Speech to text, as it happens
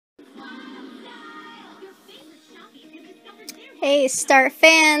Hey, Star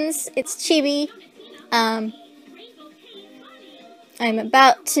fans, it's Chibi. I'm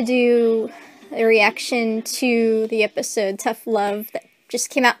about to do a reaction to the episode Tough Love that just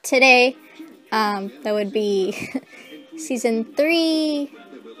came out today. That would be season 3,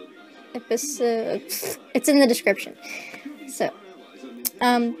 episode. It's in the description. So,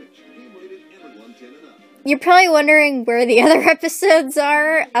 you're probably wondering where the other episodes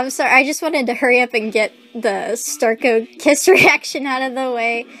are. I'm sorry, I just wanted to hurry up and get the Starco kiss reaction out of the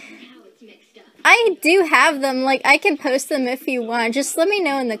way. I do have them, like, I can post them if you want. Just let me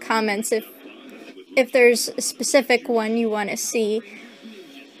know in the comments if there's a specific one you want to see.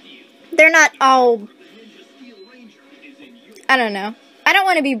 They're not all, I don't know. I don't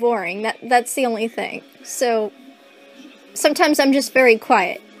want to be boring, that's the only thing. So, sometimes I'm just very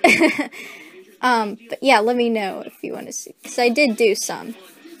quiet. But yeah, let me know if you want to see, because I did do some.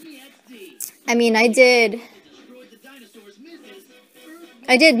 I mean, I did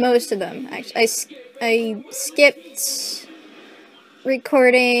most of them, actually. I skipped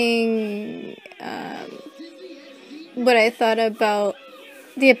recording what I thought about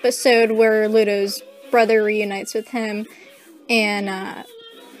the episode where Ludo's brother reunites with him, and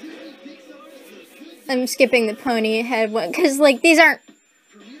I'm skipping the pony head one, because, like, these aren't,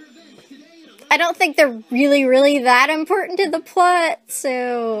 I don't think they're really that important to the plot,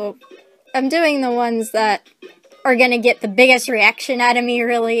 so I'm doing the ones that are gonna get the biggest reaction out of me,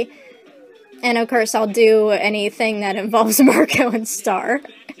 really. And of course, I'll do anything that involves Marco and Star.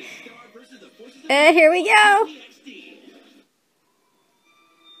 Here we go!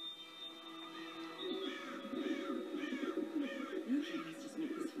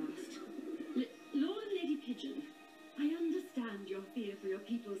 Lord and Lady Pigeon, I understand your fear for your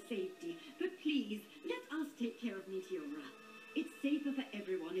people's safety, but please, let us take care of Meteora. It's safer for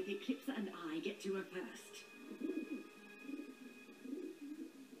everyone if Eclipsa and I get to her first.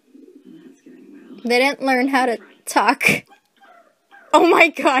 That's going well. They didn't learn how to talk. Oh my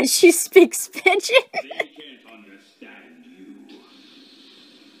god, she speaks pigeon!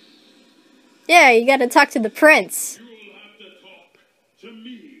 Yeah, you gotta talk to the prince. You'll have to talk to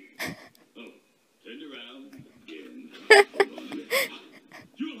me. Oh, turn around again.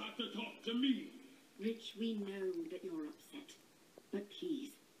 You'll have to talk to me. Rich, we know that you're upset, but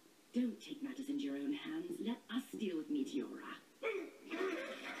please, don't take matters into your own hands. Let us deal with Meteora.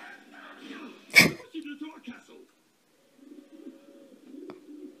 What's you do to our castle?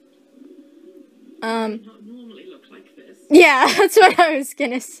 It not normally look like this. Yeah, that's what I was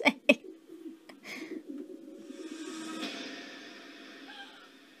gonna say.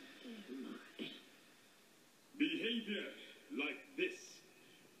 Behavior like this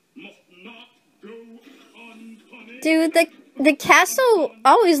must not go unpunished. Dude, the castle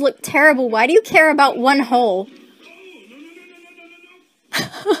always looked terrible. Why do you care about one hole? Oh, no.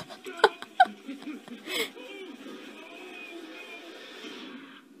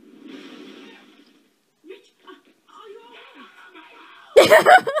 Rich, are you all right?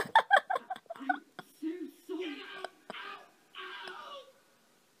 I'm so sorry.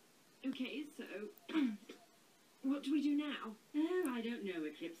 Okay, so what do we do now? Oh, I don't know,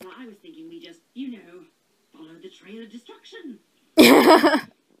 Eclipsa. I was thinking we just, follow the trail of destruction.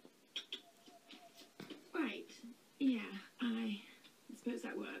 Right. Yeah, I suppose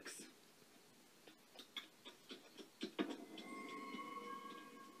that works. Can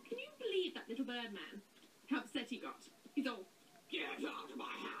you believe that little bird man? How upset he got. He's all, get out of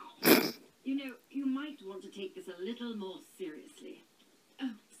my house. You might want to take this a little more seriously.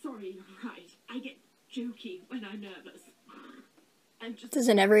 Oh, sorry, you're right. I get jokey when I'm nervous.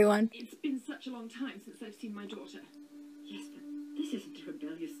 Doesn't everyone? It's been such a long time since I've seen my daughter. Yes, but this isn't a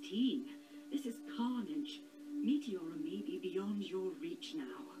rebellious teen. This is carnage. Meteora may be beyond your reach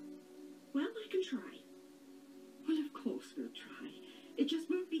now. Well, I can try. Well, of course we'll try. It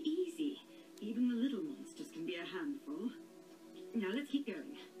just won't be easy. Even the little monsters can be a handful. Now let's keep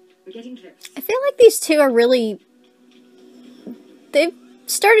going. We're getting close. I feel like these two are really... They've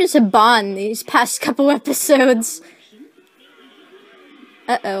started to bond these past couple episodes.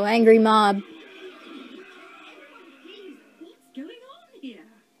 Uh-oh, angry mob. What's going on here?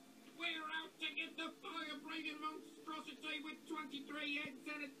 We're out to get the fire-breathing monstrosity with 23 heads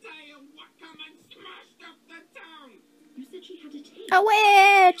and a tail what come and smashed up the town. You said she had a tail. A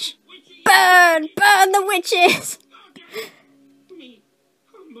witch! Burn! Burn the witches! Me,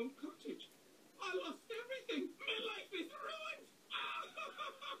 humble cottage. I lost everything. My life is ruined.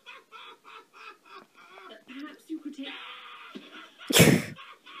 Perhaps you could take...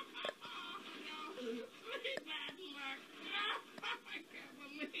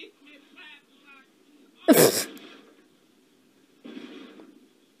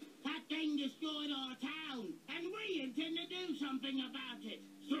 something about it.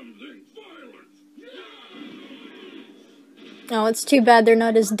 Something violent. Oh, it's too bad they're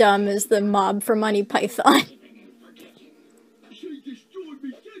not as dumb as the mob from Monty Python. She destroyed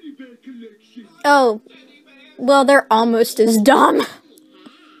me teddy bear collection. Oh, well, they're almost as dumb. How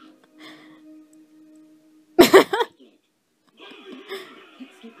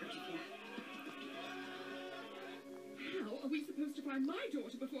are we supposed to find my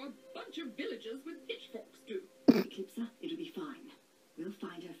daughter before a bunch of villagers with pitchforks do? Eclipsa, it'll be fine. We'll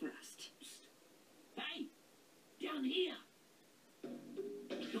find her first. Hey, down here.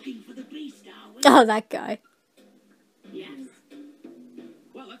 Looking for the beast, are we? Oh, that guy. Yes.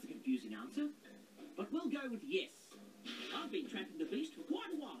 Well, that's a confusing answer. But we'll go with yes. I've been tracking the beast for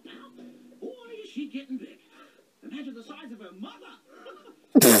quite a while now. Boy, is she getting big. Imagine the size of her mother.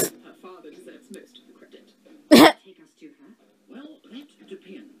 Her father deserves most of the credit. Take us to her. Well, that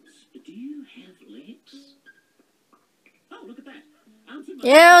depends. Do you have legs? Oh, look at that. Answer my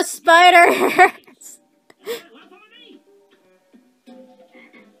Ew, spiders! Laugh on me.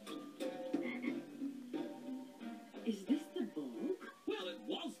 Is this the bog? Well, it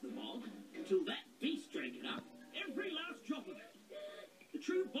was the bog, till that beast drank it up. Every last drop of it. The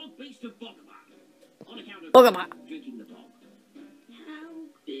true bog beast of Bogomar. On account of Bogomar. drinking the bog. How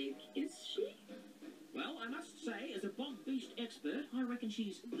big is she? Well, I must say, as a bog beast expert, I reckon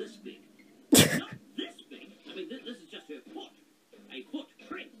she's this big. Not this big. I mean, this is just her foot. A foot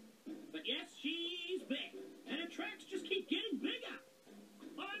print. But yes, she's big. And her tracks just keep getting bigger.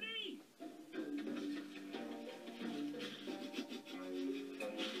 Follow me.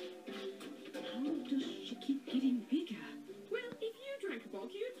 How does she keep getting bigger? Well, if you drank a bog,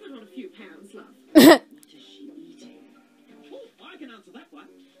 you'd put on a few pounds, love. What is she eating? Oh, I can answer that one.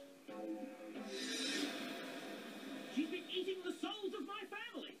 She's been eating the souls of my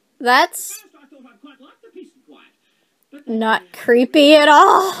family. That's First, I thought I'd quite like the peace and quiet. But not creepy at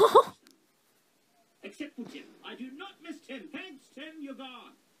all. except for Tim. I do not miss Tim. Thanks, Tim, you're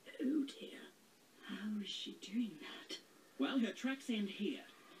gone. Oh dear. How is she doing that? Well, her tracks end here.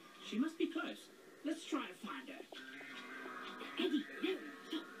 She must be close. Let's try to find her. Eddie, no,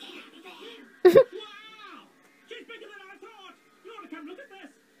 stop, get out of there. Wow! She's bigger than I thought. You ought to come look at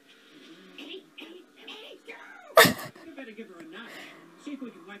this. Eddie, go! We better give her a nudge. See if we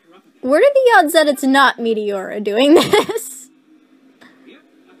can wake her up a bit. What are the odds that it's not Meteora doing this? Yep,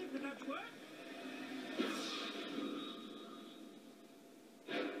 I think the nudge worked.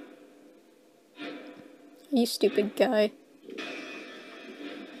 You stupid guy.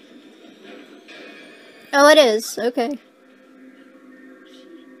 Oh, it is. Okay. She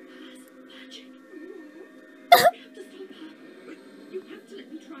has magic. We have to stop her. But you have to let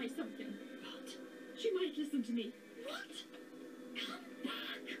me try something. What? She might listen to me. What? Come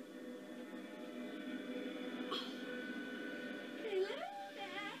back. Hello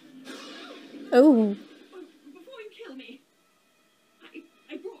there. Oh. Before you kill me,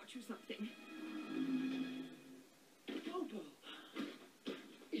 I brought you something. Bobo.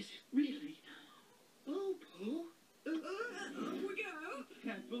 Is it really? Bobo? Off we go.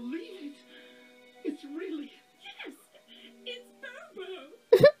 Can't believe it. It's really... Yes, it's Bobo.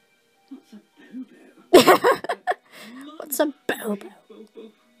 What's a bobo? What's a Bobo? Bobo.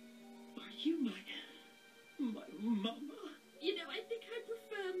 Are you my mama? You know, I think I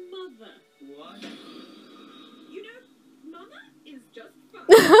prefer mother. What? You know, mama is just fine.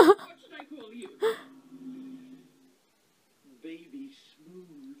 What should I call you? Baby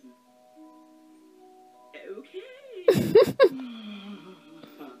smooth. Okay.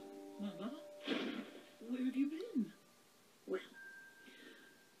 Mama? Where have you been? Well,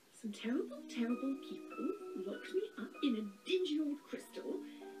 some terrible, terrible people locked me up in a dingy old crystal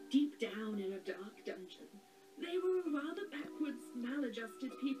deep down in a dark dungeon. They were rather backwards,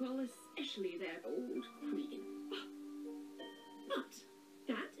 maladjusted people, especially their old queen. But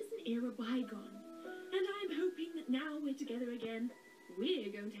that is an era bygone, and I'm hoping that now we're together again,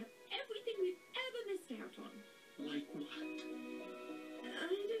 we're going to have everything we've ever missed out on. Like what? I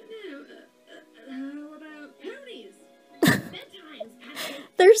don't know. How about ponies? Bedtimes, pancakes.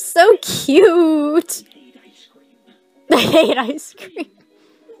 They're so cute. I hate ice cream. I hate ice cream.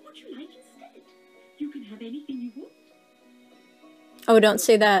 What would you like instead? You can have anything you want. Oh, don't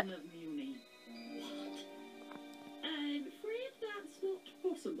say that. Love Muni. What? I'm afraid that's not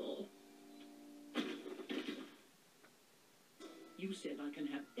possible. You said I can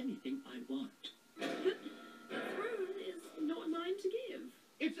have anything I want. But the throne is not mine to give.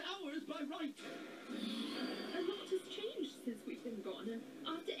 It's ours by right. A lot has changed since we've been gone, and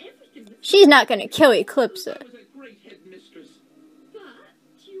after everything that's... She's not gonna kill Eclipsa. I was a great headmistress.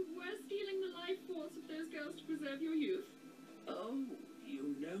 But you were stealing the life force of those girls to preserve your youth. Oh,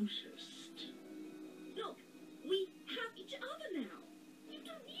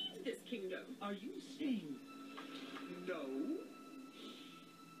 kingdom. Are you saying no?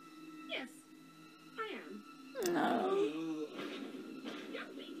 Yes, I am. No.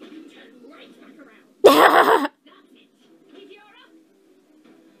 Young lady, turn right back around. Oh, That's it. Meteora.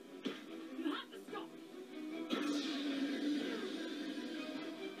 You have to stop.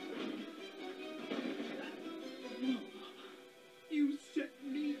 No. You set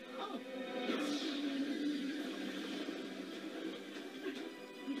me up.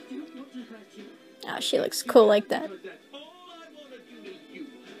 I don't want to hurt you. she looks cool like that. Because that's all I want to do with you.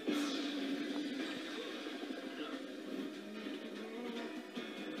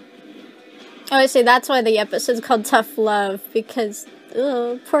 I would say that's why the episode's called Tough Love, because,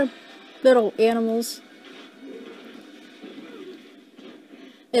 poor little animals.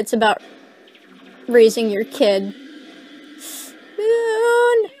 It's about raising your kid. Moon!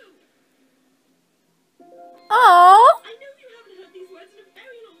 Aww! I know you haven't heard these words in a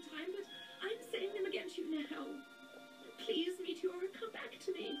very long time, but I'm saying them again to you now. Please, Meteora, come back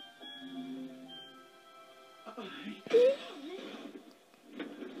to me.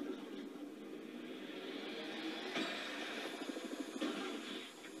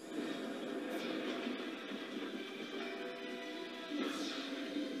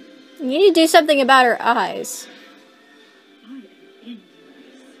 You need to do something about her eyes. I am in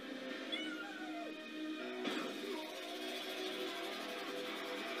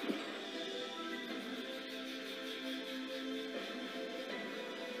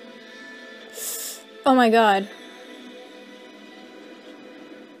this. Oh my god.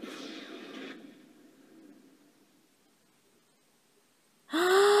 No!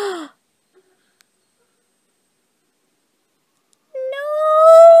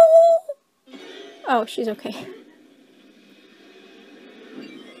 Oh, she's okay.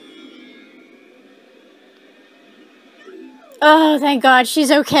 Oh, thank God,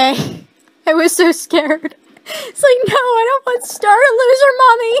 she's okay. I was so scared. It's like, no, I don't want Star to lose her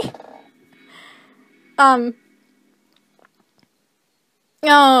mommy.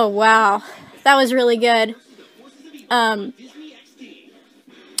 Oh, wow. That was really good. I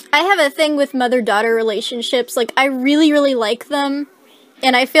have a thing with mother-daughter relationships. Like, I really, really like them.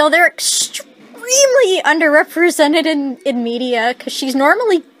 And I feel they're extremely underrepresented in media, because she's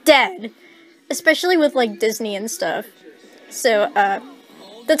normally dead. Especially with, like, Disney and stuff. So,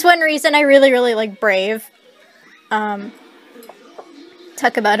 that's one reason I really, really like Brave. Talk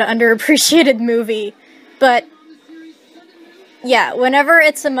about an underappreciated movie. But, yeah, whenever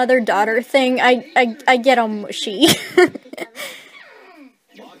it's a mother-daughter thing, I get all mushy.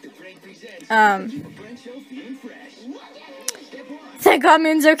 Thank God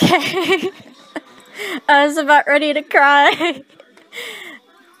Moon's okay. I was about ready to cry.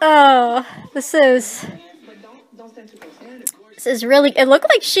 Oh, this is really, it looked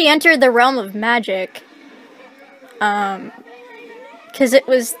like she entered the realm of magic. Because it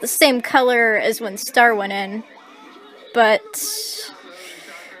was the same color as when Star went in. But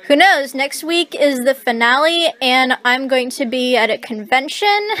who knows? Next week is the finale, and I'm going to be at a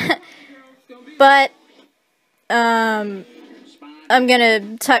convention. But I'm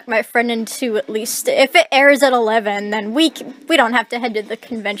gonna tuck my friend into at least, if it airs at 11, then we don't have to head to the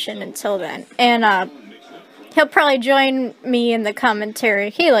convention until then. And he'll probably join me in the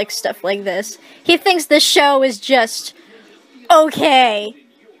commentary. He likes stuff like this. He thinks the show is just okay.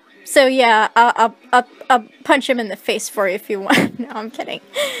 So yeah, I'll punch him in the face for you if you want. No, I'm kidding.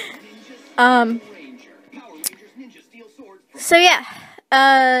 So yeah,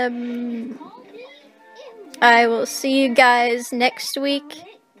 I will see you guys next week.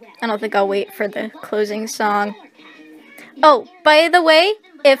 I don't think I'll wait for the closing song. Oh, by the way,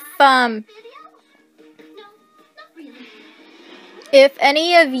 if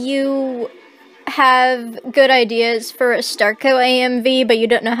any of you have good ideas for a Starco AMV, but you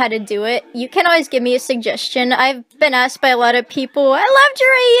don't know how to do it, you can always give me a suggestion. I've been asked by a lot of people, I loved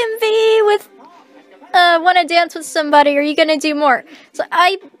your AMV with, want to dance with somebody, are you going to do more? So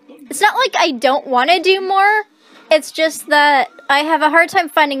it's not like I don't want to do more, it's just that I have a hard time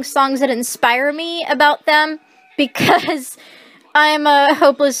finding songs that inspire me about them, because I'm a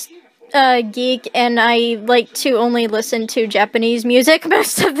hopeless geek, and I like to only listen to Japanese music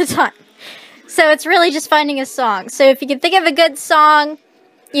most of the time. So it's really just finding a song. So if you can think of a good song,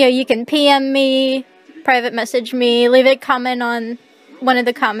 you can PM me, private message me, leave a comment on one of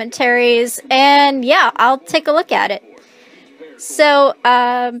the commentaries, and yeah, I'll take a look at it. So,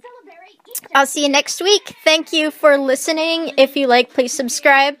 I'll see you next week. Thank you for listening. If you like, please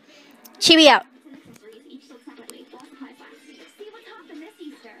subscribe. Chibi out.